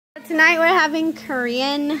Tonight we're having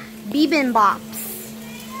Korean bibambaps.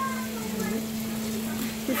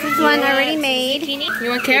 This is one already made. You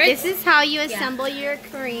want carrots? This is how you assemble your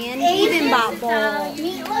Korean bibimbap bowl.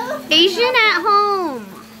 Asian at home.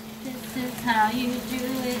 This is how you do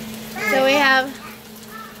it. So we have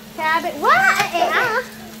cabbage. What?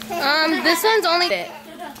 This one's only.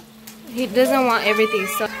 He doesn't want everything,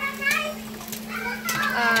 so.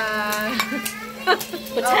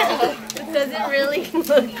 Potato. It doesn't really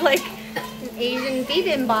look like an Asian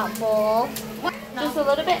bibimbap bowl. Just a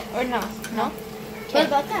little bit, or no? No. What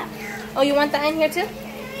about that? Oh, you want that in here too?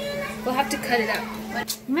 We'll have to cut it out.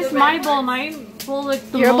 Miss, my bowl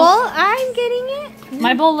looked the Your most. bowl? I'm getting it.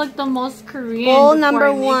 My bowl looked the most Korean. Bowl before number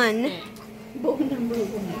I mixed one. it. Bowl number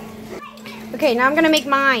one. Okay, now I'm gonna make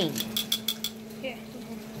mine.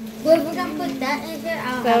 Well, we're gonna put that in here.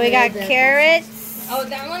 So we got carrots. Oh,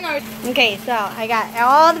 that one or? Okay, so I got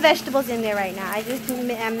all the vegetables in there right now.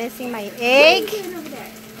 I'm missing my egg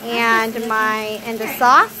and the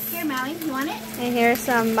sauce. Here, Maui, you want it? And here's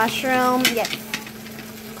some mushroom. Yes,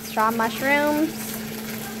 straw mushrooms.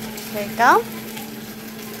 There you go.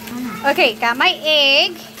 Okay, got my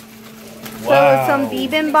egg. So some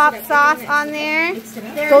bibimbap sauce on there.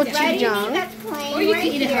 Gochujang. Or you can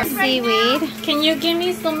eat it. Seaweed. Can you give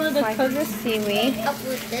me some of the Like cooked? the seaweed. Up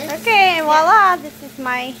with this. Okay, and voila, this is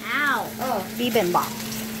my Ow. Oh. bibimbap.